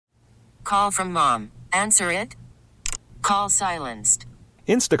Call from mom. Answer it. Call silenced.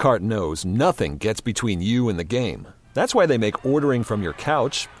 Instacart knows nothing gets between you and the game. That's why they make ordering from your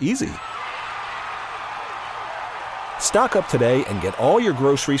couch easy. Stock up today and get all your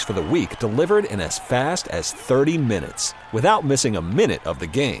groceries for the week delivered in as fast as 30 minutes without missing a minute of the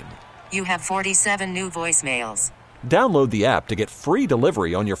game. You have 47 new voicemails. Download the app to get free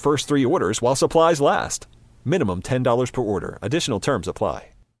delivery on your first 3 orders while supplies last. Minimum $10 per order. Additional terms apply.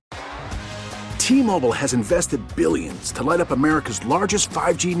 T-Mobile has invested billions to light up America's largest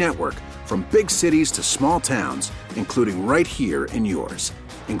 5G network, from big cities to small towns, including right here in yours.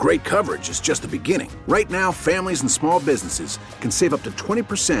 And great coverage is just the beginning. Right now, families and small businesses can save up to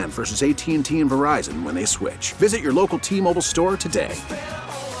 20% versus AT&T and Verizon when they switch. Visit your local T-Mobile store today.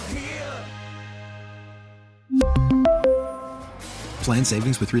 Plan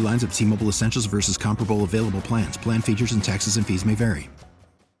savings with 3 lines of T-Mobile Essentials versus comparable available plans. Plan features and taxes and fees may vary.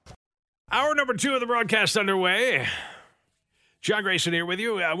 Hour number 2 of the broadcast underway. John Grayson here with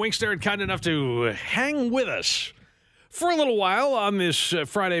you. Winkster, kind enough to hang with us for a little while on this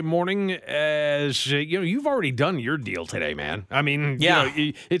Friday morning, as you've already done your deal today, man. I mean, yeah.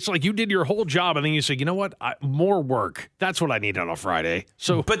 It's like you did your whole job, and then you say, you know what, more work. That's what I need on a Friday.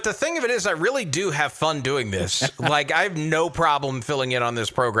 So, but the thing of it is, I really do have fun doing this. Like, I have no problem filling in on this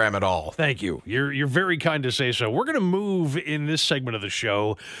program at all. Thank you. You're very kind to say so. We're going to move in this segment of the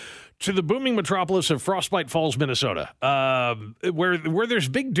show to the booming metropolis of Frostbite Falls, Minnesota, where there's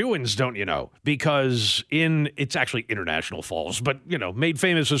big doings, don't you know? Because it's actually International Falls, but, made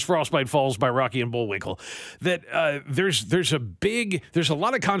famous as Frostbite Falls by Rocky and Bullwinkle, that there's a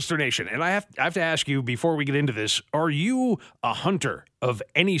lot of consternation. And I have to ask you, before we get into this, are you a hunter of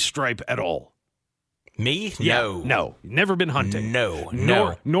any stripe at all? Me? Yeah, no. Never been hunting.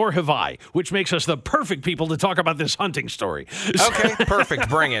 No. Nor have I, which makes us the perfect people to talk about this hunting story. Okay, perfect.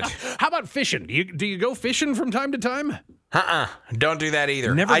 Bring it. How about fishing? Do you go fishing from time to time? Don't do that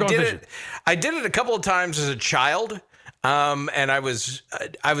either. Never gone fishing. I did it a couple of times as a child. And I was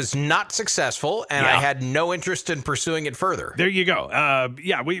not successful, and I had no interest in pursuing it further. There you go. I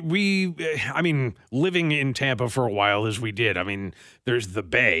mean, living in Tampa for a while as we did, I mean, there's the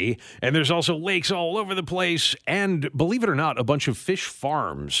bay, and there's also lakes all over the place, and believe it or not, a bunch of fish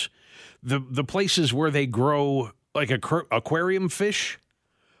farms. The places where they grow like aquarium fish.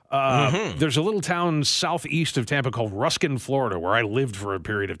 There's a little town southeast of Tampa called Ruskin, Florida, where I lived for a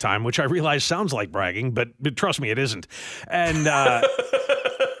period of time, which I realize sounds like bragging, but trust me, it isn't. And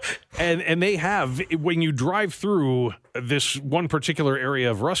and they have, when you drive through this one particular area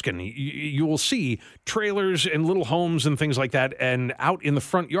of Ruskin, you will see trailers and little homes and things like that, and out in the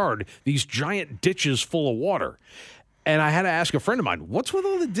front yard, these giant ditches full of water. And I had to ask a friend of mine, what's with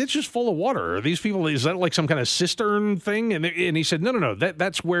all the ditches full of water? Are these people, is that like some kind of cistern thing? And he said, no,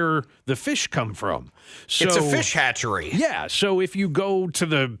 that's where the fish come from. So, it's a fish hatchery. Yeah, so if you go to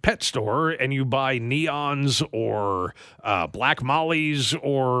the pet store and you buy neons or black mollies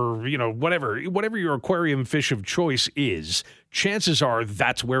or, whatever your aquarium fish of choice is, chances are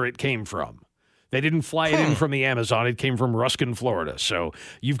that's where it came from. They didn't fly it in from the Amazon. It came from Ruskin, Florida. So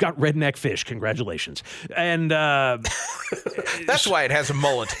you've got redneck fish. Congratulations. And that's why it has a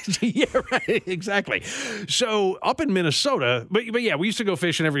mullet. Yeah, right. Exactly. So up in Minnesota, but yeah, we used to go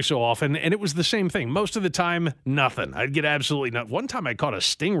fishing every so often, and it was the same thing. Most of the time, nothing. I'd get absolutely nothing. One time I caught a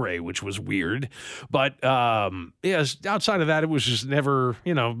stingray, which was weird. But outside of that, it was just never,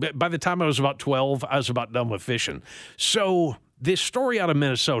 by the time I was about 12, I was about done with fishing. So this story out of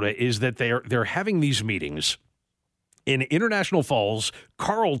Minnesota is that they're having these meetings in International Falls,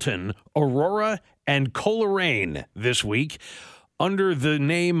 Carlton, Aurora, and Coleraine this week under the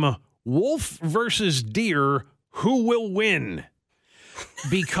name Wolf versus Deer, Who Will Win?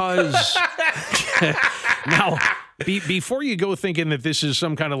 Because now, before you go thinking that this is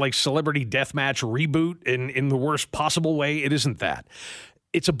some kind of like celebrity deathmatch reboot in the worst possible way, it isn't that.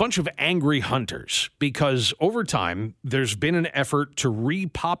 It's a bunch of angry hunters because over time, there's been an effort to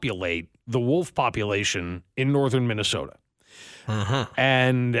repopulate the wolf population in northern Minnesota.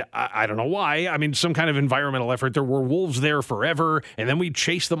 And I don't know why. I mean, some kind of environmental effort. There were wolves there forever, and then we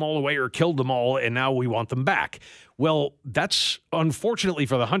chased them all away or killed them all, and now we want them back. Well, that's, unfortunately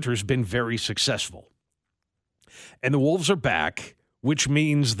for the hunters, been very successful. And the wolves are back, which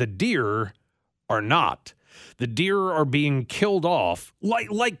means the deer are not. The deer are being killed off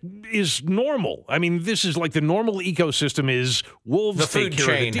like is normal. I mean, this is like the normal ecosystem is wolves the food take care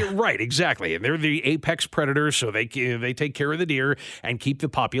chain. of the deer. Right, exactly. And they're the apex predators, so they take care of the deer and keep the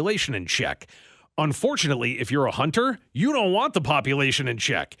population in check. Unfortunately, if you're a hunter, you don't want the population in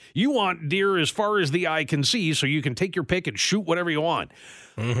check. You want deer as far as the eye can see so you can take your pick and shoot whatever you want.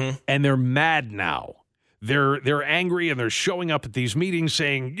 Mm-hmm. And they're mad now. They're angry, and they're showing up at these meetings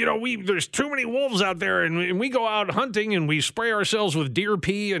saying, there's too many wolves out there, and we go out hunting and we spray ourselves with deer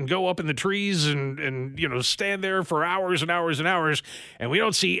pee and go up in the trees and stand there for hours and hours and hours, and we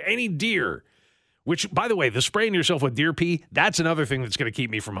don't see any deer. Which, by the way, the spraying yourself with deer pee, that's another thing that's going to keep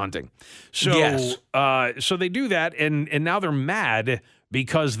me from hunting. So, yes. So they do that, and now they're mad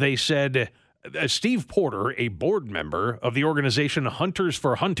because they said Steve Porter, a board member of the organization Hunters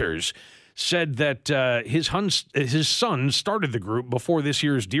for Hunters, said that his son started the group before this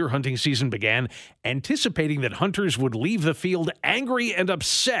year's deer hunting season began, anticipating that hunters would leave the field angry and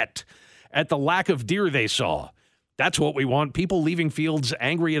upset at the lack of deer they saw. That's what we want, people leaving fields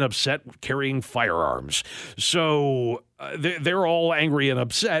angry and upset carrying firearms. So they're all angry and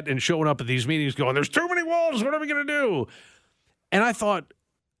upset and showing up at these meetings going, there's too many wolves, what are we going to do? And I thought,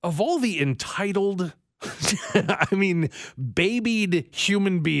 of all the entitled babied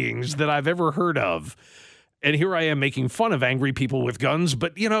human beings that I've ever heard of. And here I am making fun of angry people with guns.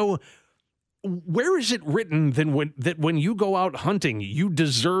 But, where is it written that when you go out hunting, you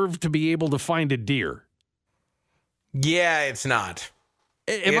deserve to be able to find a deer? Yeah, it's not.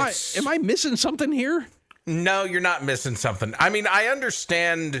 Am I missing something here? No, you're not missing something. I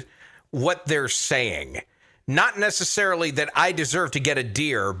understand what they're saying. Not necessarily that I deserve to get a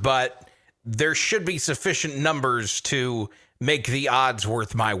deer, but there should be sufficient numbers to make the odds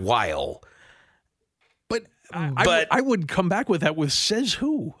worth my while. But I would come back with that with says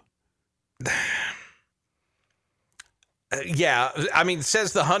who? Yeah,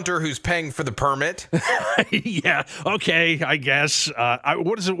 says the hunter who's paying for the permit. Yeah, okay, I guess.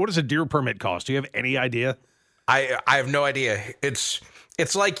 What does a deer permit cost? Do you have any idea? I have no idea. It's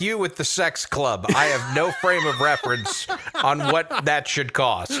like you with the sex club. I have no frame of reference on what that should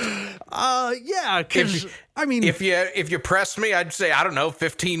cost. Yeah, because if you pressed me, I'd say, I don't know,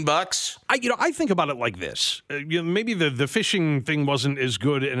 $15. I think about it like this. Maybe the fishing thing wasn't as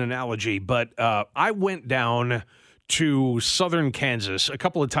good an analogy, but I went down to southern Kansas a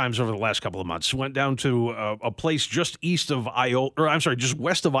couple of times over the last couple of months. Went down to a place just west of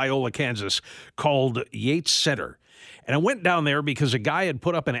Iola, Kansas, called Yates Center. And I went down there because a guy had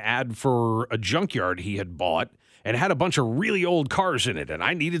put up an ad for a junkyard he had bought and had a bunch of really old cars in it, and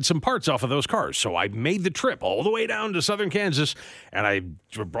I needed some parts off of those cars. So I made the trip all the way down to southern Kansas, and I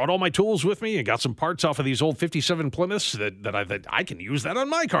brought all my tools with me and got some parts off of these old 57 Plymouths that I thought I can use that on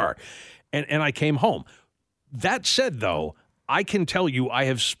my car. And I came home. That said, though, I can tell you I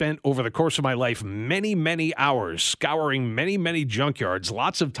have spent over the course of my life many, many hours scouring many, many junkyards,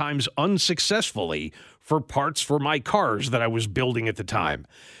 lots of times unsuccessfully, for parts for my cars that I was building at the time.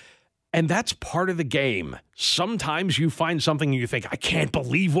 And that's part of the game. Sometimes you find something and you think, I can't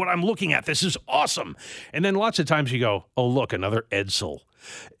believe what I'm looking at. This is awesome. And then lots of times you go, oh, look, another Edsel.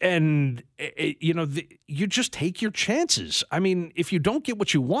 And, you just take your chances. If you don't get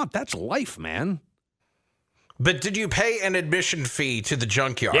what you want, that's life, man. But did you pay an admission fee to the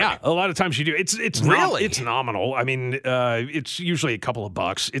junkyard? Yeah, a lot of times you do. It's really? It's nominal. It's usually a couple of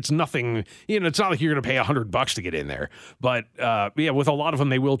bucks. It's nothing. It's not like you're going to pay $100 to get in there. But with a lot of them,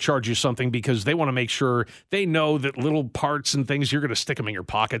 they will charge you something because they want to make sure they know that little parts and things you're going to stick them in your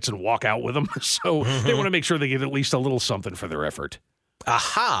pockets and walk out with them. So they want to make sure they get at least a little something for their effort.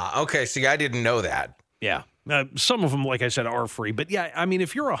 Aha. Okay. See, I didn't know that. Yeah. Some of them, like I said, are free. But yeah,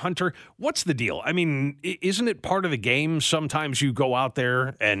 if you're a hunter, what's the deal? Isn't it part of the game? Sometimes you go out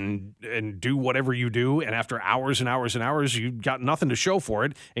there and do whatever you do, and after hours and hours and hours, you've got nothing to show for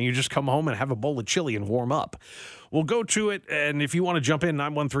it, and you just come home and have a bowl of chili and warm up. We'll go to it, and if you want to jump in,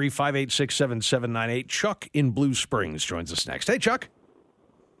 913-586-7798. Chuck in Blue Springs joins us next. Hey, Chuck.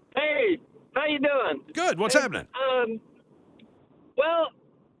 Hey, how you doing? Good. What's happening? Well,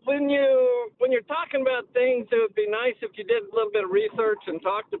 when you're talking about things, it would be nice if you did a little bit of research and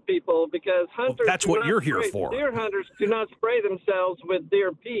talk to people, because hunters. Well, that's what you're here for. Deer hunters do not spray themselves with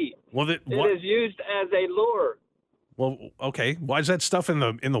deer pee. Well, it is used as a lure. Well, okay. Why is that stuff in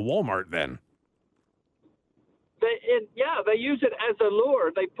the Walmart then? They use it as a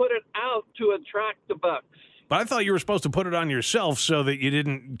lure. They put it out to attract the bucks. But I thought you were supposed to put it on yourself so that you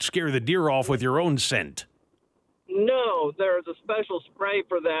didn't scare the deer off with your own scent. No, there is a special spray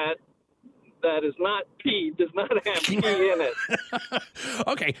for that is not pee, does not have pee in it.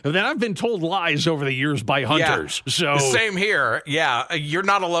 Okay, then I've been told lies over the years by hunters. Yeah, so same here. Yeah, you're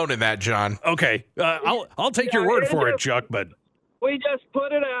not alone in that, John. Okay, I'll take your word for it, Chuck. But we just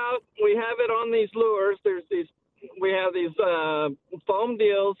put it out. We have it on these lures. We have these foam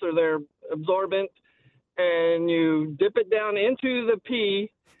deals, or they're absorbent, and you dip it down into the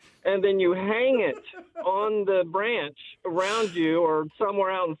pea, and then you hang it on the branch around you or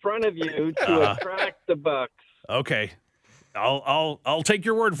somewhere out in front of you to attract the bucks. Okay. I'll take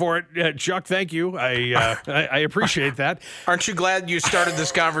your word for it, Chuck. Thank you. I appreciate that. Aren't you glad you started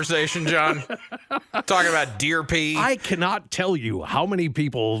this conversation, John? Talking about deer pee. I cannot tell you how many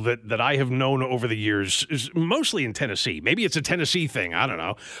people that I have known over the years, mostly in Tennessee. Maybe it's a Tennessee thing. I don't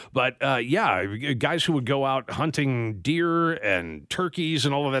know. But guys who would go out hunting deer and turkeys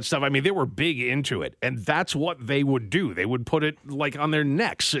and all of that stuff. I mean, they were big into it. And that's what they would do. They would put it like on their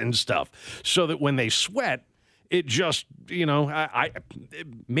necks and stuff so that when they sweat, it just,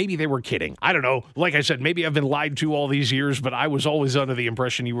 maybe they were kidding. I don't know. Like I said, maybe I've been lied to all these years, but I was always under the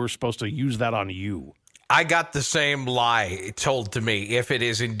impression you were supposed to use that on you. I got the same lie told to me, if it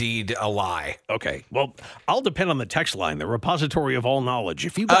is indeed a lie. Okay. Well, I'll depend on the text line, the repository of all knowledge.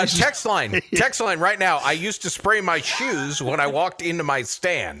 If you guys text line right now. I used to spray my shoes when I walked into my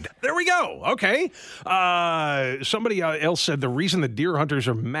stand. There we go. Okay. Somebody else said the reason the deer hunters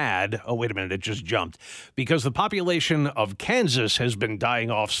are mad. Oh, wait a minute. It just jumped. Because the population of Kansas has been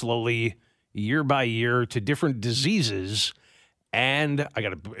dying off slowly year by year to different diseases. And I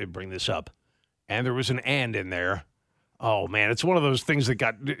got to bring this up. And there was an "and" in there. Oh, man, it's one of those things that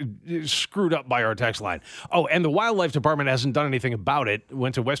got screwed up by our text line. Oh, and the wildlife department hasn't done anything about it.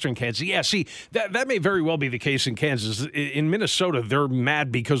 Went to western Kansas. Yeah, see, that may very well be the case in Kansas. In Minnesota, they're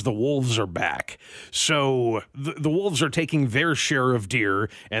mad because the wolves are back. So the wolves are taking their share of deer,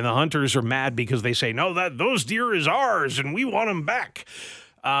 and the hunters are mad because they say, no, those deer is ours, and we want them back.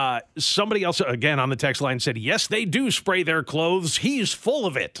 Somebody else, again, on the text line said, yes, they do spray their clothes. He's full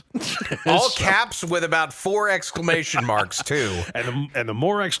of it. All caps with about 4 exclamation marks, too. And the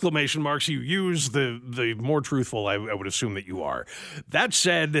more exclamation marks you use, the more truthful I would assume that you are. That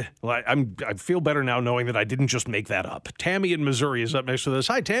said, I feel better now knowing that I didn't just make that up. Tammy in Missouri is up next to us.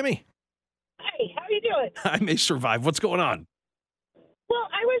 Hi, Tammy. Hey, how are you doing? I may survive. What's going on? Well,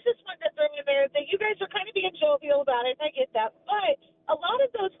 I was just wanting to throw in there that you guys are kind of being jovial about it. I get that. But a lot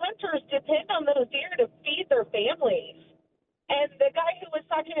of those hunters depend on those deer to feed their families. And the guy who was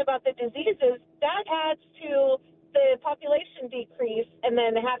talking about the diseases, that adds to the population decrease. And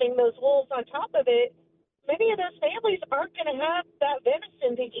then having those wolves on top of it, many of those families aren't going to have that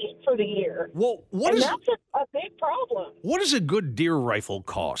venison to eat for the year. Well, that's a big problem. What does a good deer rifle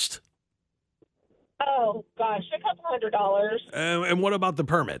cost? Oh, gosh, $200. And what about the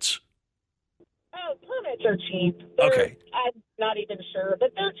permits? Oh, permits are cheap. Okay. I'm not even sure,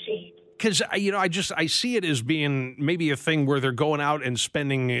 but they're cheap. Because, I see it as being maybe a thing where they're going out and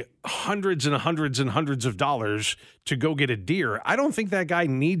spending hundreds and hundreds and hundreds of dollars to go get a deer. I don't think that guy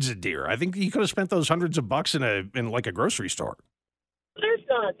needs a deer. I think he could have spent those hundreds of bucks in like a grocery store. There's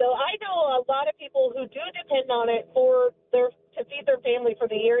not. So I know a lot of people who do depend on it to feed their family for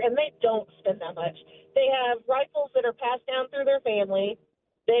the year, and they don't spend that much. They have rifles that are passed down through their family.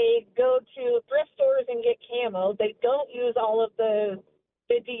 They go to thrift stores and get camo. They don't use all of the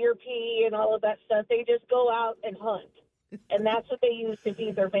deer pee and all of that stuff. They just go out and hunt, and that's what they use to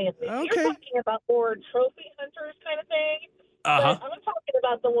feed their family. Okay. You're talking about more trophy hunters kind of thing. Uh-huh. But I'm talking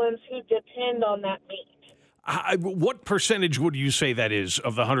about the ones who depend on that meat. What percentage would you say that is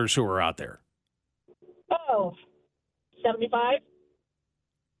of the hunters who are out there? Oh, 75.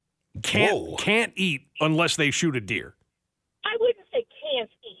 Can't eat unless they shoot a deer. I wouldn't say can't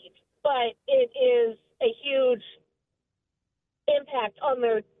eat, but it is a huge impact on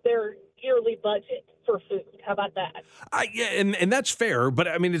their yearly budget for food. How about that? Yeah, and that's fair, but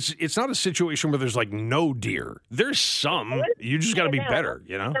I mean, it's not a situation where there's like no deer. There's some. You just got to be better,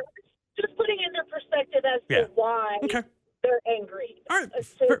 you know? Just putting into perspective as to why they're angry. All right.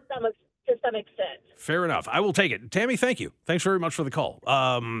 To some extent. Fair enough. I will take it. Tammy, thank you. Thanks very much for the call.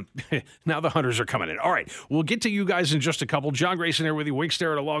 Now the hunters are coming in. All right. We'll get to you guys in just a couple. John Grayson here with you, Wink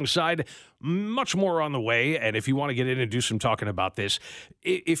Starrett alongside. Much more on the way. And if you want to get in and do some talking about this,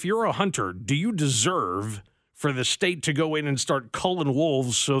 if you're a hunter, do you deserve for the state to go in and start culling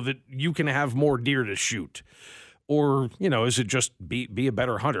wolves so that you can have more deer to shoot? Or, is it just be a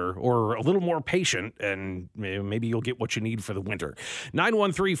better hunter or a little more patient and maybe you'll get what you need for the winter?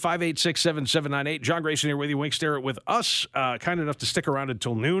 913-586-7798. John Grayson here with you. Wink Starrett with us. Kind enough to stick around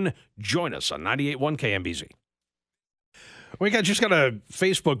until noon. Join us on 98.1 KMBZ. Wink, I just got a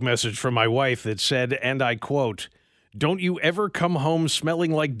Facebook message from my wife that said, and I quote, "Don't you ever come home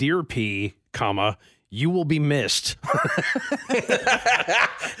smelling like deer pee, comma, you will be missed.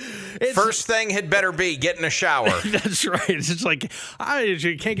 First thing had better be getting a shower. That's right. It's like, I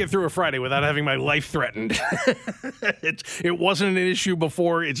can't get through a Friday without having my life threatened. It wasn't an issue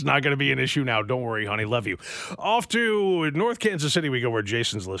before. It's not going to be an issue now. Don't worry, honey. Love you. Off to North Kansas City we go, where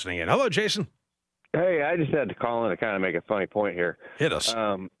Jason's listening in. Hello, Jason. Hey, I just had to call in to kind of make a funny point here. Hit us.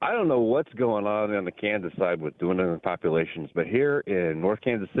 I don't know what's going on the Kansas side with dwindling populations, but here in North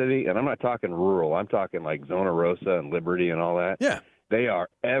Kansas City, and I'm not talking rural, I'm talking like Zona Rosa and Liberty and all that. Yeah. They are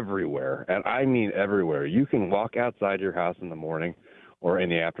everywhere, and I mean everywhere. You can walk outside your house in the morning or in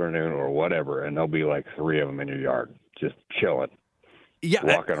the afternoon or whatever, and there'll be like 3 of them in your yard just chilling. Yeah,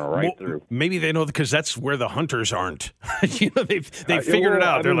 walking right through. Maybe they know because that's where the hunters aren't. They've figured it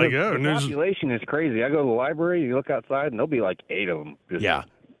out. They're like, the population is crazy. I go to the library, you look outside, and there'll be like 8 of them just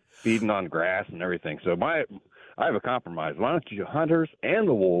feeding on grass and everything. So I have a compromise. Why don't you hunters and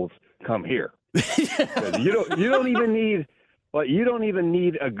the wolves come here? you don't even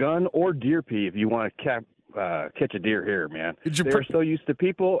need a gun or deer pee if you want to catch a deer here, man. They're so used to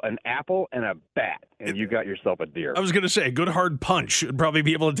people, an apple, and a bat, and you got yourself a deer. I was going to say, a good hard punch should probably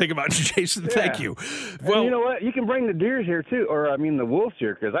be able to take them out. Jason, thank you. Well, and you know what? You can bring the deers here, too, the wolves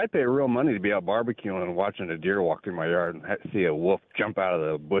here, because I pay real money to be out barbecuing and watching a deer walk through my yard and see a wolf jump out of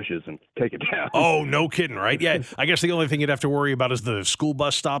the bushes and take it down. Oh, no kidding, right? Yeah, I guess the only thing you'd have to worry about is the school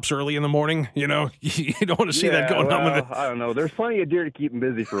bus stops early in the morning. You don't want to see that going on with it. I don't know. There's plenty of deer to keep them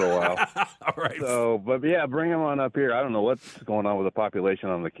busy for a while. All right. So, but yeah, bring them on up here. I don't know what's going on with the population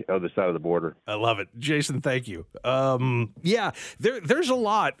on the other side of the border. I love it. Jason, thank you. There's a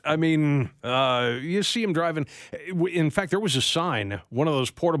lot. I mean, you see them driving. In fact, there was a sign, one of those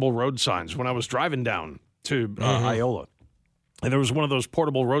portable road signs, when I was driving down to Iola. And there was one of those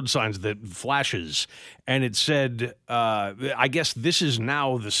portable road signs that flashes, and it said, I guess this is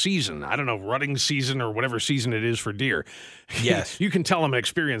now the season. I don't know, rutting season or whatever season it is for deer. Yes. You can tell I'm an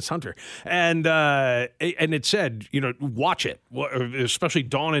experienced hunter. And it said, watch it, especially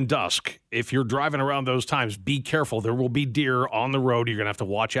dawn and dusk. If you're driving around those times, be careful. There will be deer on the road. You're going to have to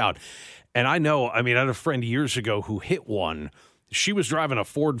watch out. And I know, I had a friend years ago who hit one. She was driving a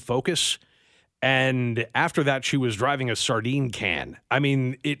Ford Focus. And after that, she was driving a sardine can.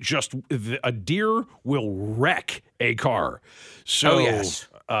 A deer will wreck a car. So, yes.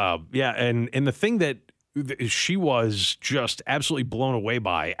 And the thing that she was just absolutely blown away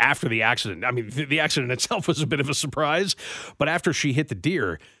by after the accident. The accident itself was a bit of a surprise, but after she hit the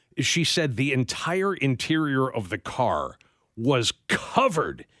deer, she said the entire interior of the car was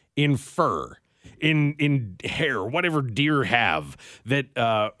covered in fur. In hair, whatever deer have, that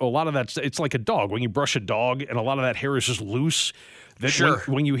a lot of that's, it's like a dog. When you brush a dog and a lot of that hair is just loose, that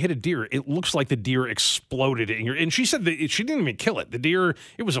when you hit a deer, it looks like the deer exploded and she said that she didn't even kill it. The deer,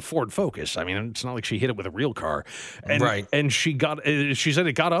 it was a Ford Focus. It's not like she hit it with a real car. And she said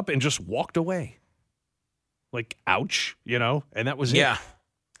it got up and just walked away. Like, ouch, and that was it. Yeah.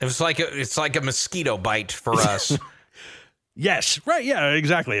 It's like a mosquito bite for us. Yes, right, yeah,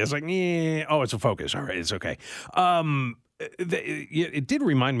 exactly. It's like, it's a Focus. All right, it's okay. It did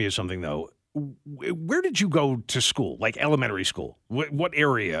remind me of something, though. Where did you go to school, like elementary school? What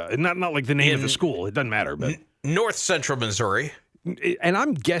area? Not like the name of the school. It doesn't matter. But North Central Missouri. And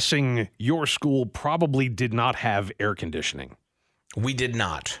I'm guessing your school probably did not have air conditioning. We did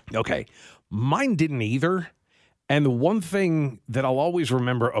not. Okay. Mine didn't either. And the one thing that I'll always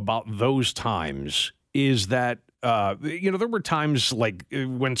remember about those times is that there were times like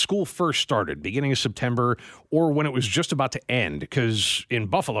when school first started, beginning of September, or when it was just about to end, because in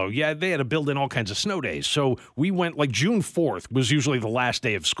Buffalo, they had to build in all kinds of snow days. So we went, like June 4th was usually the last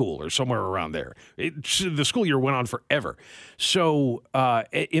day of school or somewhere around there. The school year went on forever. So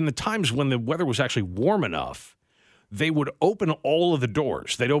in the times when the weather was actually warm enough, they would open all of the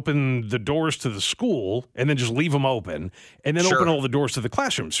doors. They'd open the doors to the school and then just leave them open, and then open all the doors to the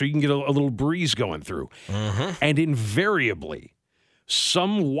classroom so you can get a little breeze going through. Mm-hmm. And invariably,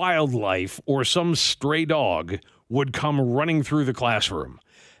 some wildlife or some stray dog would come running through the classroom.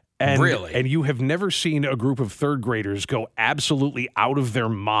 Really? And you have never seen a group of third graders go absolutely out of their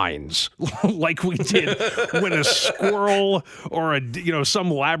minds like we did when a squirrel or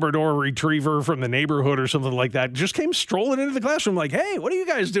some Labrador retriever from the neighborhood or something like that just came strolling into the classroom like, hey, what are you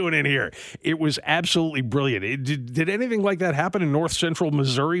guys doing in here? It was absolutely brilliant. Did anything like that happen in North Central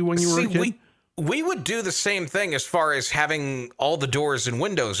Missouri when you were a kid? We would do the same thing as far as having all the doors and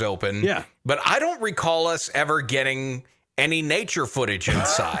windows open. Yeah. But I don't recall us ever getting any nature footage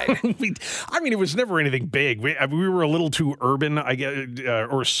inside. It was never anything big. We were a little too urban, I guess,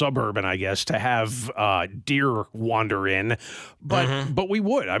 or suburban, I guess, to have deer wander in. But we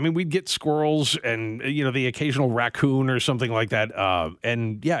would. We'd get squirrels and, the occasional raccoon or something like that.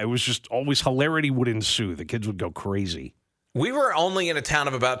 And yeah, it was just always hilarity would ensue. The kids would go crazy. We were only in a town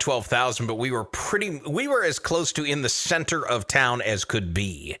of about 12,000, but we were as close to in the center of town as could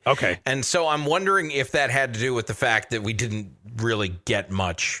be. Okay. And so I'm wondering if that had to do with the fact that we didn't really get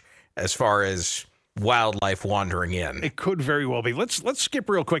much as far as wildlife wandering in. It could very well be. Let's skip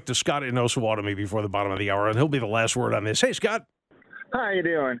real quick to Scott in Osawatomie before the bottom of the hour, and he'll be the last word on this. Hey, Scott. How you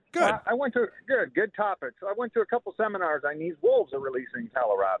doing? Good. I went to good topic. So I went to a couple seminars on these wolves are releasing in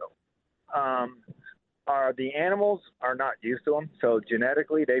Colorado. The animals are not used to them, so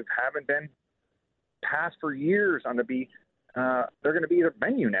genetically they haven't been passed for years on the beat. They're going to be their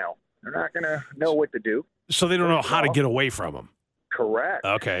menu now. They're not going to know what to do. So they don't know how to get away from them. Correct.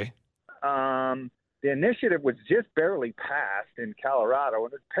 Okay. The initiative was just barely passed in Colorado,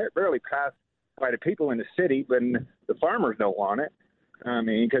 and it's barely passed by the people in the city, but the farmers don't want it.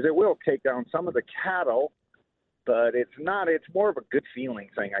 Because it will take down some of the cattle, but it's not. It's more of a good feeling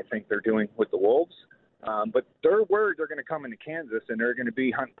thing, I think, they're doing with the wolves. But their words are going to come into Kansas, and they're going to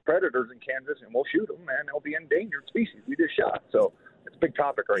be hunting predators in Kansas, and we'll shoot them, and they'll be endangered species. We just shot. So it's a big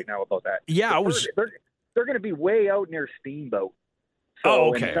topic right now about that. Yeah, They're going to be way out near Steamboat.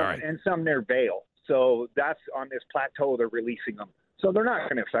 So, okay, all right. And some near Vail. So that's on this plateau they're releasing them. So they're not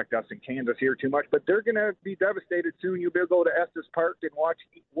going to affect us in Kansas here too much, but they're going to be devastated soon. You'll be able to go to Estes Park and watch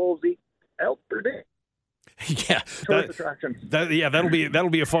wolves eat elk per day. Yeah, attraction. That'll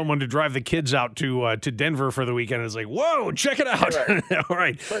be a fun one to drive the kids out to Denver for the weekend. It's like, whoa, check it out! Right. All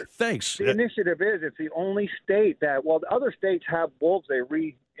right, but thanks. The initiative it's the only state that the other states have wolves they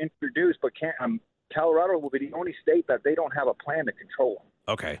reintroduced, but Colorado will be the only state that they don't have a plan to control them.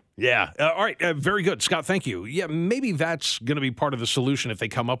 Okay. Yeah. All right. Very good, Scott. Thank you. Yeah, maybe that's going to be part of the solution if they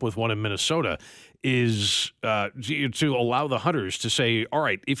come up with one in Minnesota is to allow the hunters to say, all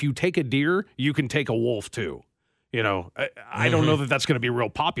right, if you take a deer, you can take a wolf too. I don't know that that's going to be real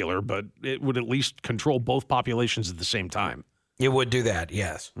popular, but it would at least control both populations at the same time. It would do that,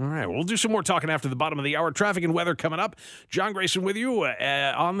 yes. All right, we'll do some more talking after the bottom of the hour. Traffic and weather coming up. John Grayson with you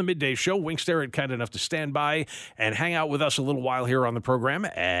on the midday show. Winkster kind enough to stand by and hang out with us a little while here on the program,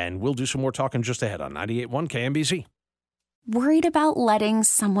 and we'll do some more talking just ahead on 98.1 KMBZ. Worried about letting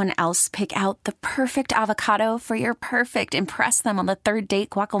someone else pick out the perfect avocado for your perfect impress them on the third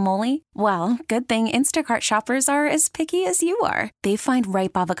date guacamole? Well, good thing Instacart shoppers are as picky as you are. They find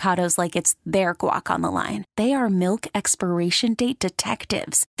ripe avocados like it's their guac on the line. They are milk expiration date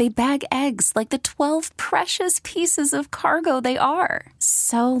detectives. They bag eggs like the 12 precious pieces of cargo they are.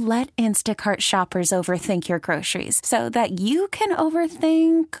 So let Instacart shoppers overthink your groceries so that you can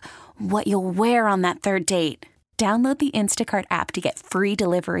overthink what you'll wear on that third date. Download the Instacart app to get free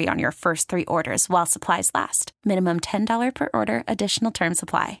delivery on your first 3 orders while supplies last. Minimum $10 per order. Additional terms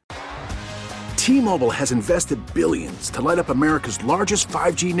apply. T-Mobile has invested billions to light up America's largest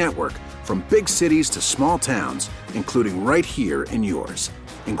 5G network, from big cities to small towns, including right here in yours.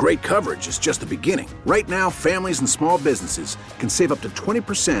 And great coverage is just the beginning. Right now, families and small businesses can save up to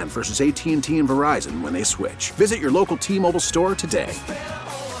 20% versus AT&T and Verizon when they switch. Visit your local T-Mobile store today.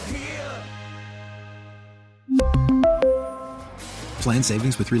 Plan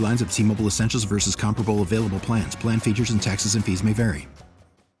savings with 3 lines of T-Mobile Essentials versus comparable available plans. Plan features and taxes and fees may vary.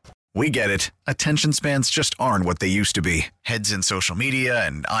 We get it. Attention spans just aren't what they used to be. Heads in social media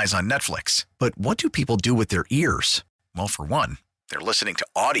and eyes on Netflix. But what do people do with their ears? Well, for one, they're listening to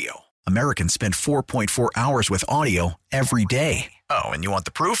audio. Americans spend 4.4 hours with audio every day. Oh, and you want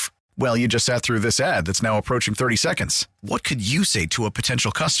the proof? Well, you just sat through this ad that's now approaching 30 seconds. What could you say to a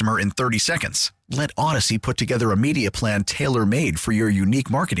potential customer in 30 seconds? Let Odyssey put together a media plan tailor-made for your unique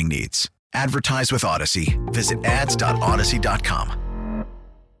marketing needs. Advertise with Odyssey. Visit ads.odyssey.com.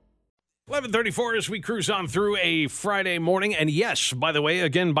 11:34 as we cruise on through a Friday morning. And yes, by the way,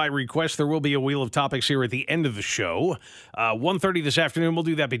 again, by request, there will be a Wheel of Topics here at the end of the show. 1:30 this afternoon. We'll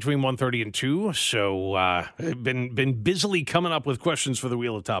do that between 1:30 and 2. So been busily coming up with questions for the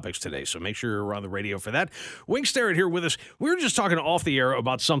Wheel of Topics today. So make sure you're on the radio for that. Winkster here with us. We were just talking off the air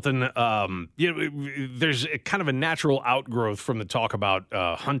about something. There's kind of a natural outgrowth from the talk about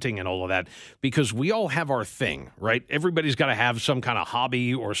hunting and all of that, because we all have our thing, right? Everybody's got to have some kind of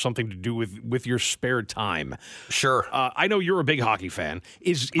hobby or something to do with your spare time. Sure. I know you're a big hockey fan.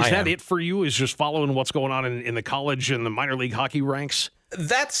 Is that it for you? Is just following what's going on in the college and the minor league hockey ranks?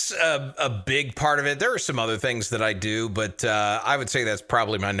 That's a big part of it. There are some other things that I do, but I would say that's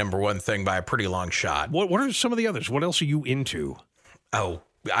probably my number one thing by a pretty long shot. What are some of the others? What else are you into? Oh,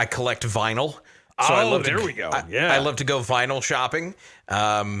 I collect vinyl. We go. Yeah. I love to go vinyl shopping.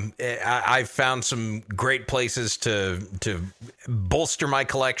 I've found some great places to bolster my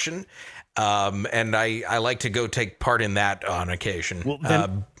collection, and I like to go take part in that on occasion. Well,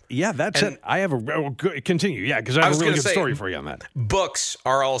 then, that's it. I have continue. Yeah, because I have a really good story for you on that. Books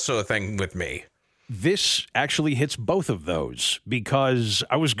are also a thing with me. This actually hits both of those because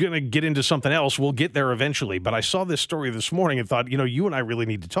I was going to get into something else. We'll get there eventually, but I saw this story this morning and thought, you and I really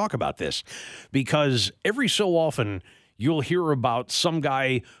need to talk about this because every so often you'll hear about some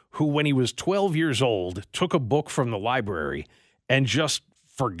guy who, when he was 12 years old, took a book from the library and just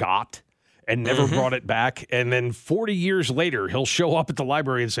forgot and never brought it back. And then 40 years later, he'll show up at the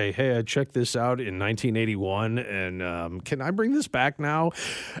library and say, hey, I checked this out in 1981, and can I bring this back now?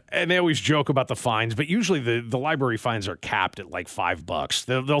 And they always joke about the fines, but usually the library fines are capped at like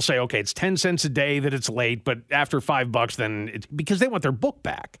 $5. They'll say, okay, it's 10 cents a day that it's late, but after $5, then because they want their book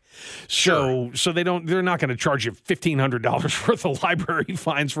back. So they're not going to charge you $1,500 worth of library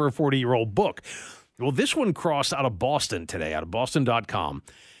fines for a 40-year-old book. Well, this one crossed out of Boston today, out of Boston.com.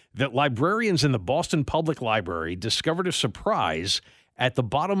 That librarians in the Boston Public Library discovered a surprise at the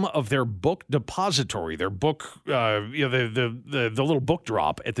bottom of their book depository, their book, the little book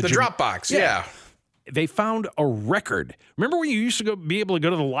drop at the drop box. Yeah. They found a record. Remember when you used to be able to go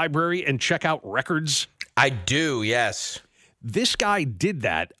to the library and check out records? I do, yes. This guy did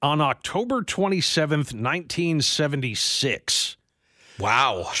that on October 27th, 1976.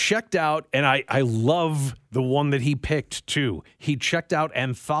 Wow. Checked out, and I love the one that he picked, too. He checked out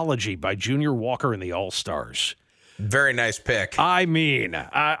Anthology by Junior Walker and the All-Stars. Very nice pick. I mean,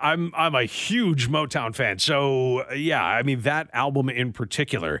 I'm a huge Motown fan. So, yeah, I mean, that album in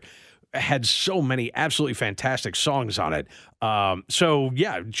particular had so many absolutely fantastic songs on it.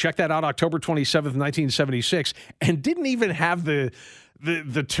 Check that out, October 27th, 1976, and didn't even have the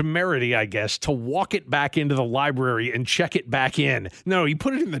temerity, I guess, to walk it back into the library and check it back in. No, he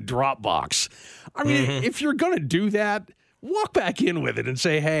put it in the drop box. I mean, if you're going to do that, walk back in with it and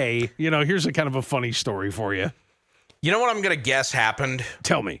say, hey, here's a kind of a funny story for you. You know what I'm going to guess happened?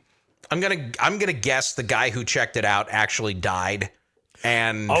 Tell me. I'm going to guess the guy who checked it out actually died.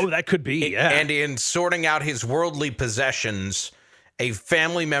 And that could be, yeah. And in sorting out his worldly possessions, a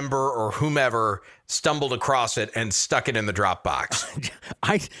family member or whomever stumbled across it and stuck it in the drop box.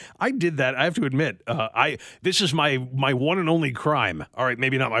 I did that. I have to admit, this is my one and only crime. All right,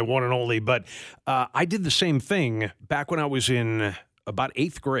 maybe not my one and only, but I did the same thing back when I was in about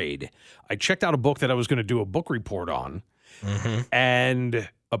 8th grade. I checked out a book that I was going to do a book report on, and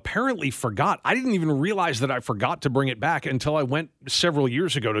apparently forgot. I didn't even realize that I forgot to bring it back until I went several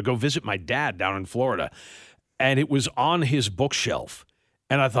years ago to go visit my dad down in Florida. And it was on his bookshelf.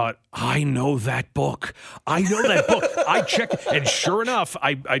 And I thought, I know that book. I checked, and sure enough,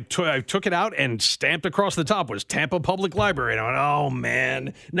 I took it out and stamped across the top was Tampa Public Library. And I went, oh,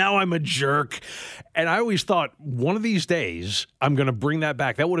 man, now I'm a jerk. And I always thought, one of these days, I'm going to bring that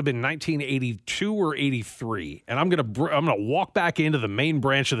back. That would have been 1982 or 83. And I'm going to walk back into the main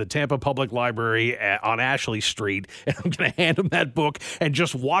branch of the Tampa Public Library on Ashley Street, and I'm going to hand them that book and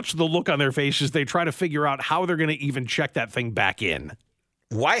just watch the look on their faces. They try to figure out how they're going to even check that thing back in.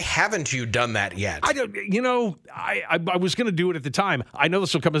 Why haven't you done that yet? I don't. I was going to do it at the time. I know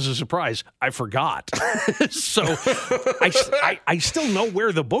this will come as a surprise. I forgot. So I still know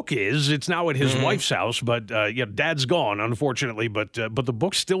where the book is. It's now at his wife's house, but Dad's gone, unfortunately. But the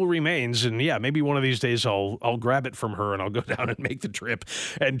book still remains, and maybe one of these days I'll grab it from her and I'll go down and make the trip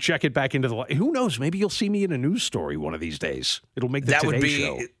and check it back into the. Who knows? Maybe you'll see me in a news story one of these days. It'll make the Today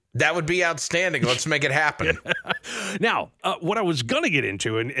Show. That would be outstanding. Let's make it happen. Now, what I was going to get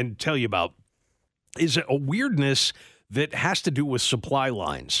into and tell you about is a weirdness that has to do with supply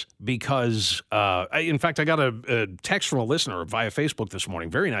lines because, in fact, I got a text from a listener via Facebook this morning,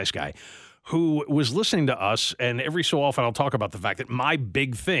 very nice guy, who was listening to us, and every so often I'll talk about the fact that my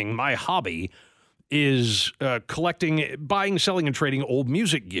big thing, my hobby, is collecting, buying, selling, and trading old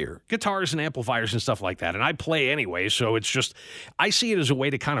music gear, guitars and amplifiers and stuff like that. And I play anyway, so it's just, I see it as a way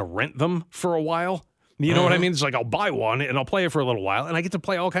to kind of rent them for a while. You know what I mean? It's like I'll buy one and I'll play it for a little while, and I get to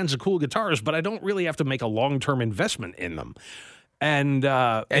play all kinds of cool guitars, but I don't really have to make a long-term investment in them. And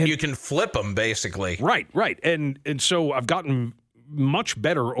you can flip them, basically. Right. And so I've gotten much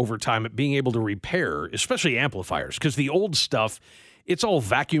better over time at being able to repair, especially amplifiers, because the old stuff, it's all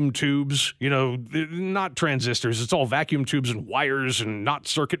vacuum tubes, not transistors. It's all vacuum tubes and wires and not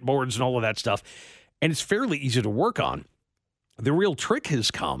circuit boards and all of that stuff. And it's fairly easy to work on. The real trick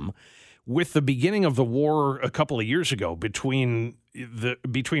has come with the beginning of the war a couple of years ago between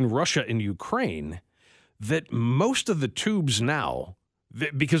Russia and Ukraine, that most of the tubes now,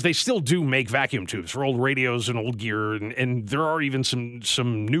 because they still do make vacuum tubes for old radios and old gear, and there are even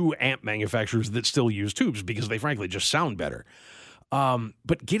some new amp manufacturers that still use tubes because they frankly just sound better.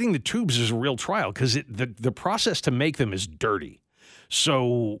 But getting the tubes is a real trial because the process to make them is dirty.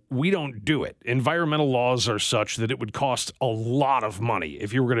 So we don't do it. Environmental laws are such that it would cost a lot of money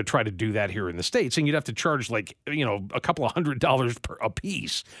if you were going to try to do that here in the States, and you'd have to charge a couple of $100 per a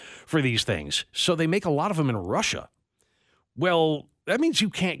piece for these things. So they make a lot of them in Russia. Well, that means you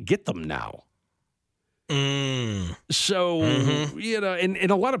can't get them now. So,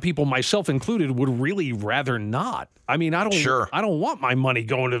 and a lot of people, myself included, would really rather not. I mean, I don't want my money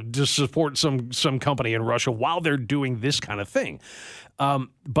going to support some company in Russia while they're doing this kind of thing.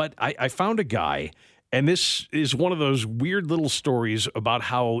 But I found a guy, and this is one of those weird little stories about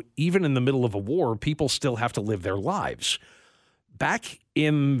how even in the middle of a war, people still have to live their lives. Back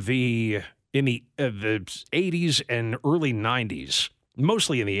in the 80s and early 90s,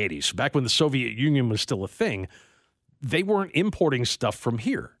 mostly in the 80s, back when the Soviet Union was still a thing, they weren't importing stuff from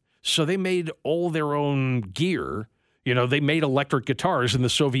here. So they made all their own gear. They made electric guitars in the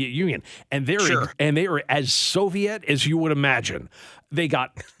Soviet Union. And they are as Soviet as you would imagine.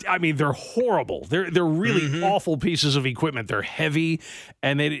 They're horrible. They're really awful pieces of equipment. They're heavy,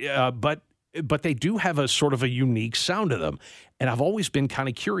 and but they do have a sort of a unique sound to them. And I've always been kind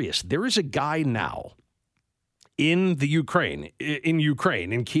of curious. There is a guy now in Ukraine,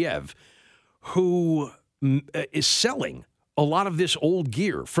 in Kiev, who is selling a lot of this old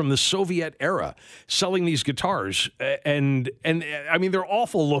gear from the Soviet era, selling these guitars. And I mean, they're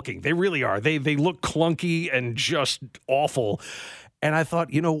awful looking. They really are. They look clunky and just awful. And I thought,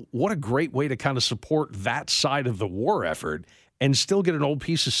 what a great way to kind of support that side of the war effort and still get an old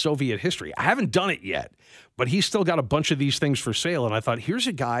piece of Soviet history. I haven't done it yet, but he's still got a bunch of these things for sale. And I thought, here's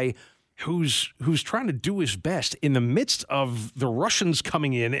a guy who's trying to do his best in the midst of the Russians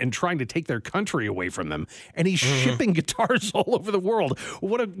coming in and trying to take their country away from them, and he's shipping guitars all over the world.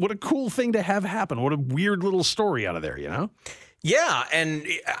 What a cool thing to have happen. What a weird little story out of there, Yeah, and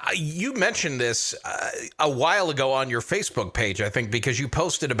you mentioned this a while ago on your Facebook page, I think, because you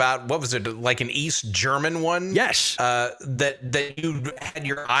posted about, what was it, like an East German one? Yes. That you had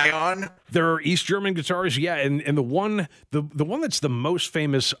your eye on? There are East German guitars, yeah, and the one that's the most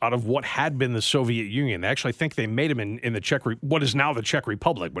famous out of what had been the Soviet Union, actually I think they made them in the what is now the Czech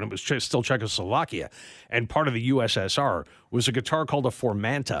Republic, when it was still Czechoslovakia, and part of the USSR, was a guitar called a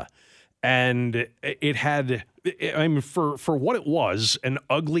Formanta. And it had, for what it was, an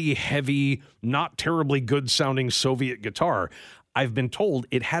ugly, heavy, not terribly good sounding Soviet guitar. I've been told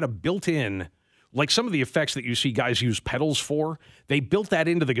it had a built-in, like some of the effects that you see guys use pedals for, they built that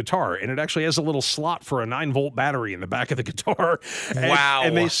into the guitar, and it actually has a little slot for a 9-volt battery in the back of the guitar. Wow.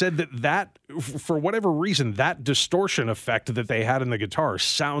 And they said that, for whatever reason, that distortion effect that they had in the guitar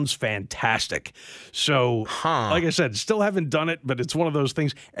sounds fantastic. So, like I said, still haven't done it, but it's one of those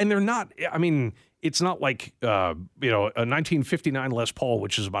things. And they're not, it's not like, a 1959 Les Paul,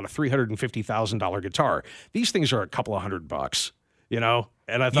 which is about a $350,000 guitar. These things are a couple of $100,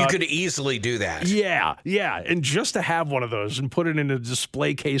 And I thought, you could easily do that. Yeah. And just to have one of those and put it in a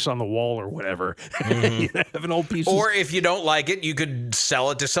display case on the wall or whatever, have an old piece. Or if you don't like it, you could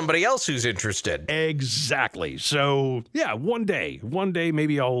sell it to somebody else who's interested. Exactly. So yeah, one day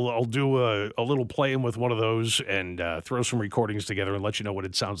maybe I'll do a little playing with one of those and throw some recordings together and let you know what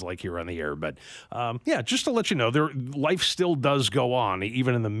it sounds like here on the air. But just to let you know, life still does go on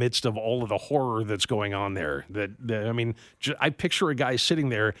even in the midst of all of the horror that's going on there. I picture a guy sitting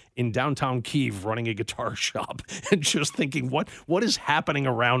there in downtown Kyiv running a guitar shop and just thinking, what is happening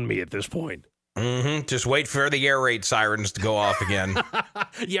around me at this point? Just wait for the air raid sirens to go off again.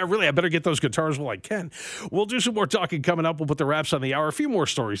 Yeah, really, I better get those guitars while I can. We'll do some more talking coming up. We'll put the wraps on the hour. A few more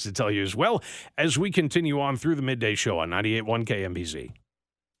stories to tell you as well as we continue on through the midday show on 98.1 KMBZ.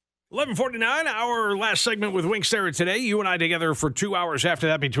 11:49, our last segment with Wink Starrett today. You and I together for 2 hours after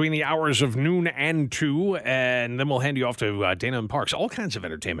that, between the hours of noon and 2, and then we'll hand you off to Dana and Parks. All kinds of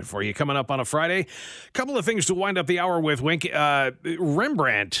entertainment for you coming up on a Friday. A couple of things to wind up the hour with, Wink.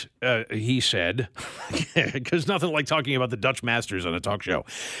 Rembrandt, he said, because nothing like talking about the Dutch Masters on a talk show.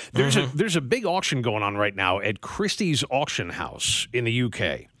 There's a big auction going on right now at Christie's Auction House in the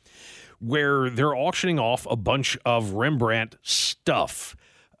UK, where they're auctioning off a bunch of Rembrandt stuff.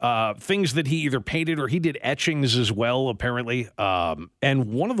 Things that he either painted or he did etchings as well, apparently. And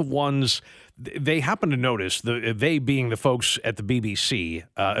one of the ones they happened to notice, they being the folks at the BBC,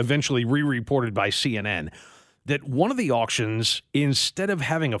 eventually re-reported by CNN, that one of the auctions, instead of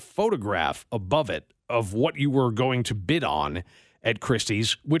having a photograph above it of what you were going to bid on at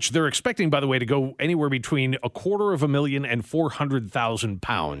Christie's, which they're expecting, by the way, to go anywhere between $250,000 and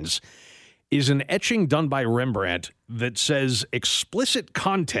 £400,000, is an etching done by Rembrandt that says explicit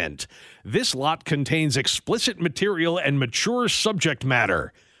content. This lot contains explicit material and mature subject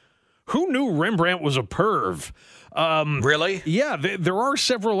matter. Who knew Rembrandt was a perv? Really? Yeah, there are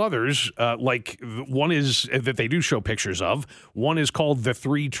several others. Like one is that they do show pictures of. One is called The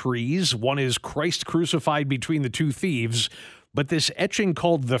Three Trees. One is Christ Crucified Between the Two Thieves. But this etching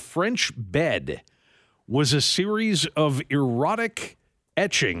called The French Bed was a series of erotic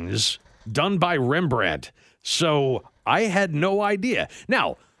etchings done by Rembrandt. So I had no idea.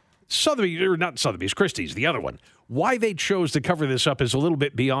 Now, Christie's, the other one. Why they chose to cover this up is a little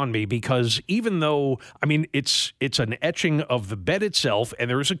bit beyond me, because even though, I mean, it's an etching of the bed itself, and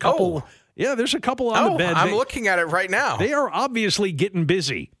there's a couple. Oh. Yeah, there's a couple on the bed. I'm looking at it right now. They are obviously getting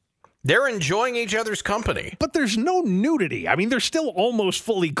busy. They're enjoying each other's company. But there's no nudity. I mean, they're still almost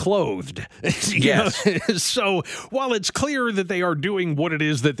fully clothed. Yes. So while it's clear that they are doing what it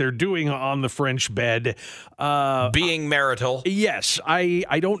is that they're doing on the French bed. Being marital. Yes.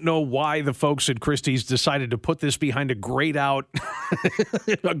 I don't know why the folks at Christie's decided to put this behind a grayed out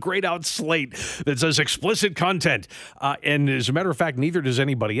slate that says explicit content. And as a matter of fact, neither does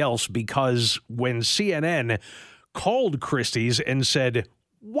anybody else, because when CNN called Christie's and said,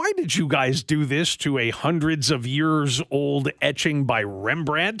 "Why did you guys do this to a hundreds of years old etching by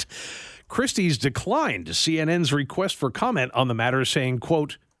Rembrandt?" Christie's declined CNN's request for comment on the matter, saying,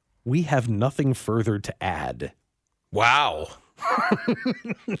 quote, "We have nothing further to add." Wow.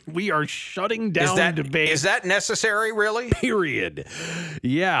 We are shutting down debate. Is that necessary, really? Period.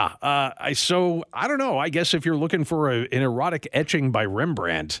 Yeah. So I don't know. I guess if you're looking for an erotic etching by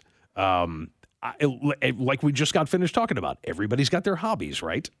Rembrandt, like we just got finished talking about, everybody's got their hobbies,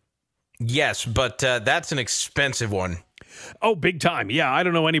 right? Yes, but that's an expensive one. Oh, big time. Yeah, I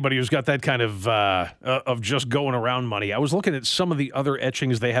don't know anybody who's got that kind of just going around money. I was looking at some of the other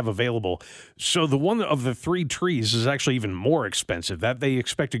etchings they have available. So the one of the Three Trees is actually even more expensive. That they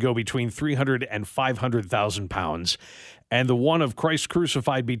expect to go between £300,000 and £500,000. And the one of Christ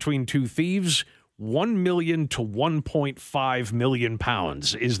Crucified Between Two Thieves, £1 million to £1.5 million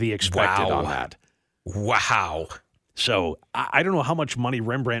is the expected on that. Wow. So I don't know how much money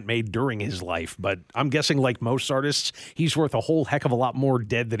Rembrandt made during his life, but I'm guessing, like most artists, he's worth a whole heck of a lot more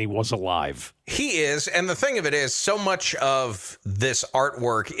dead than he was alive. He is, and the thing of it is, so much of this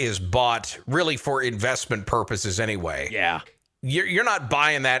artwork is bought really for investment purposes anyway. Yeah. You're not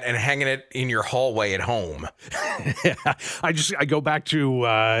buying that and hanging it in your hallway at home. I go back to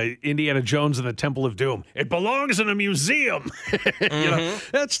Indiana Jones and the Temple of Doom. It belongs in a museum. You know,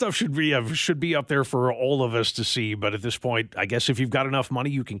 that stuff should be up there for all of us to see. But at this point, I guess if you've got enough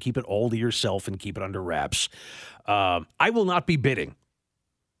money, you can keep it all to yourself and keep it under wraps. I will not be bidding.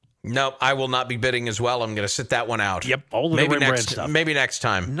 No, I will not be bidding as well. I'm going to sit that one out. Yep, all of the Rembrandt stuff. Maybe next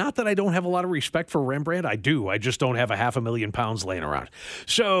time. Not that I don't have a lot of respect for Rembrandt. I do. I just don't have £500,000 laying around.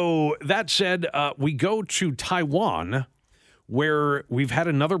 So that said, we go to Taiwan, where we've had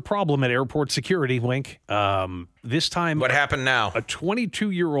another problem at airport security, Link. This time... What happened now? A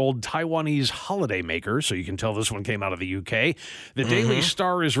 22-year-old Taiwanese holidaymaker, so you can tell this one came out of the UK. The Daily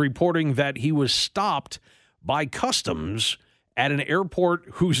Star is reporting that he was stopped by customs at an airport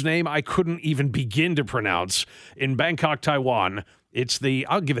whose name I couldn't even begin to pronounce in Bangkok, Taiwan.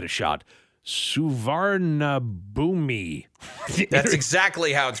 I'll give it a shot, Suvarnabhumi. That's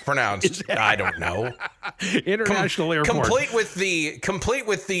exactly how it's pronounced. I don't know. International airport. Complete with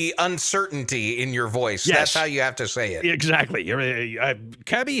the uncertainty in your voice. Yes. That's how you have to say it. Exactly.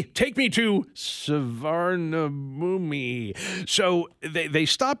 Cabby, take me to Suvarnabhumi. So they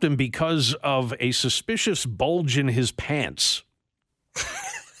stopped him because of a suspicious bulge in his pants.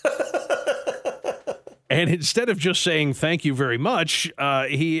 And instead of just saying thank you very much,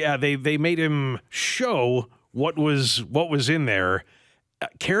 they made him show what was in there.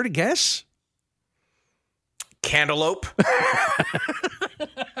 Care to guess? Cantaloupe?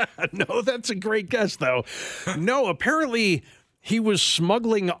 No, that's a great guess, though. No, apparently he was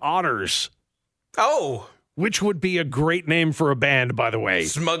smuggling otters. Oh. Which would be a great name for a band, by the way.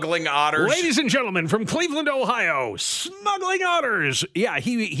 Smuggling Otters. Ladies and gentlemen, from Cleveland, Ohio, Smuggling Otters. Yeah,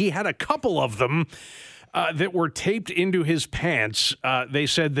 he had a couple of them that were taped into his pants. They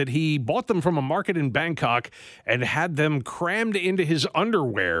said that he bought them from a market in Bangkok and had them crammed into his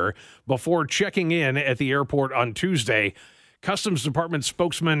underwear before checking in at the airport on Tuesday. Customs Department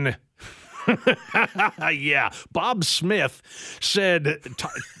spokesman... Bob Smith said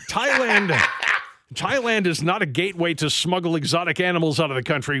Thailand Thailand is not a gateway to smuggle exotic animals out of the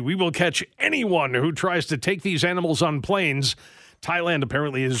country. We will catch anyone who tries to take these animals on planes. Thailand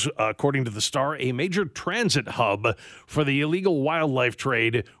apparently is, according to the Star, a major transit hub for the illegal wildlife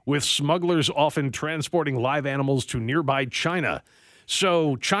trade, with smugglers often transporting live animals to nearby China.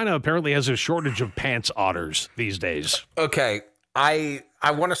 So China apparently has a shortage of pants otters these days. Okay, I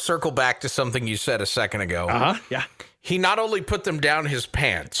want to circle back to something you said a second ago. Yeah. He not only put them down his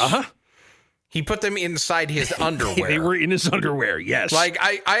pants. He put them inside his underwear. They were in his underwear, yes. Like,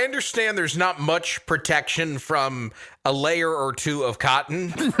 I understand there's not much protection from a layer or two of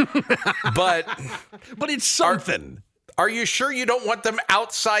cotton, but it's something. Are you sure you don't want them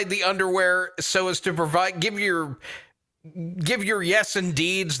outside the underwear so as to give your yes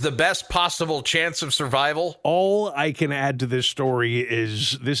indeeds the best possible chance of survival? All I can add to this story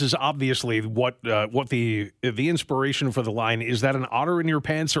is this is obviously what the inspiration for the line is. That an otter in your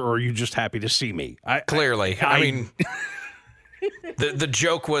pants, or are you just happy to see me? Clearly, I mean, the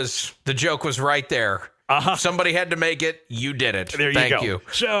joke was right there. Somebody had to make it. You did it. There you Thank go. you.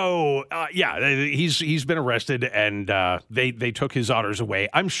 So, he's been arrested, and they took his otters away.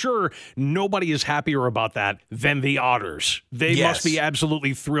 I'm sure nobody is happier about that than the otters. They must be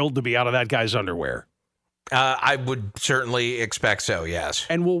absolutely thrilled to be out of that guy's underwear. I would certainly expect so, yes.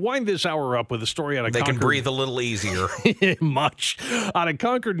 And we'll wind this hour up with a story out of Concord. They can breathe a little easier. Much. Out of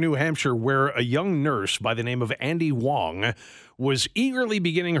Concord, New Hampshire, where a young nurse by the name of Andy Wong was eagerly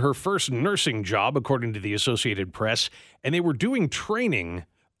beginning her first nursing job, according to the Associated Press, and they were doing training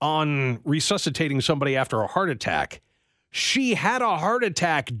on resuscitating somebody after a heart attack. She had a heart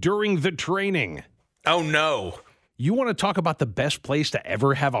attack during the training. Oh, no. You want to talk about the best place to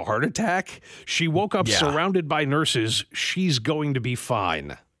ever have a heart attack? She woke up surrounded by nurses. She's going to be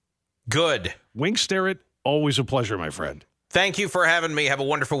fine. Good. Wink Sterrett, always a pleasure, my friend. Thank you for having me. Have a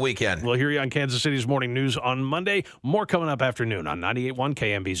wonderful weekend. We'll hear you on Kansas City's Morning News on Monday. More coming up afternoon on 98.1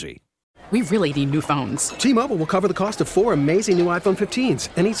 KMBZ. We really need new phones. T-Mobile will cover the cost of 4 amazing new iPhone 15s,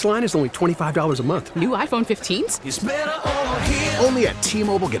 and each line is only $25 a month. New iPhone 15s? It's better over here. Only at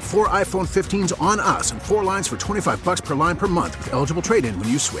T-Mobile, get 4 iPhone 15s on us and 4 lines for $25 per line per month with eligible trade-in when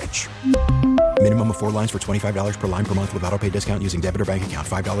you switch. Minimum of 4 lines for $25 per line per month with autopay discount using debit or bank account.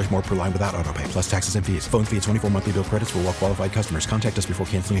 $5 more per line without autopay, plus taxes and fees. Phone fee at 24 monthly bill credits for well-qualified customers. Contact us before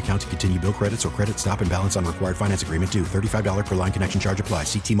canceling account to continue bill credits or credit stop and balance on required finance agreement due. $35 per line connection charge applies.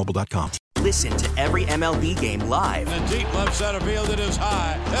 See T-Mobile.com. Listen to every MLB game live. In the deep left center field, it is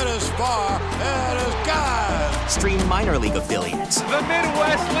high, it is far, it is gone. Stream minor league affiliates. The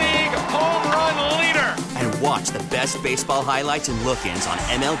Midwest League home run leader. And watch the best baseball highlights and look-ins on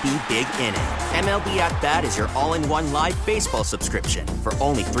MLB Big Inning. MLB At Bat is your all-in-one live baseball subscription for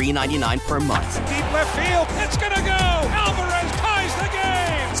only $3.99 per month. Deep left field, it's gonna go. Alvarez ties the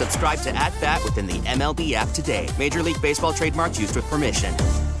game. Subscribe to At Bat within the MLB app today. Major League Baseball trademarks used with permission.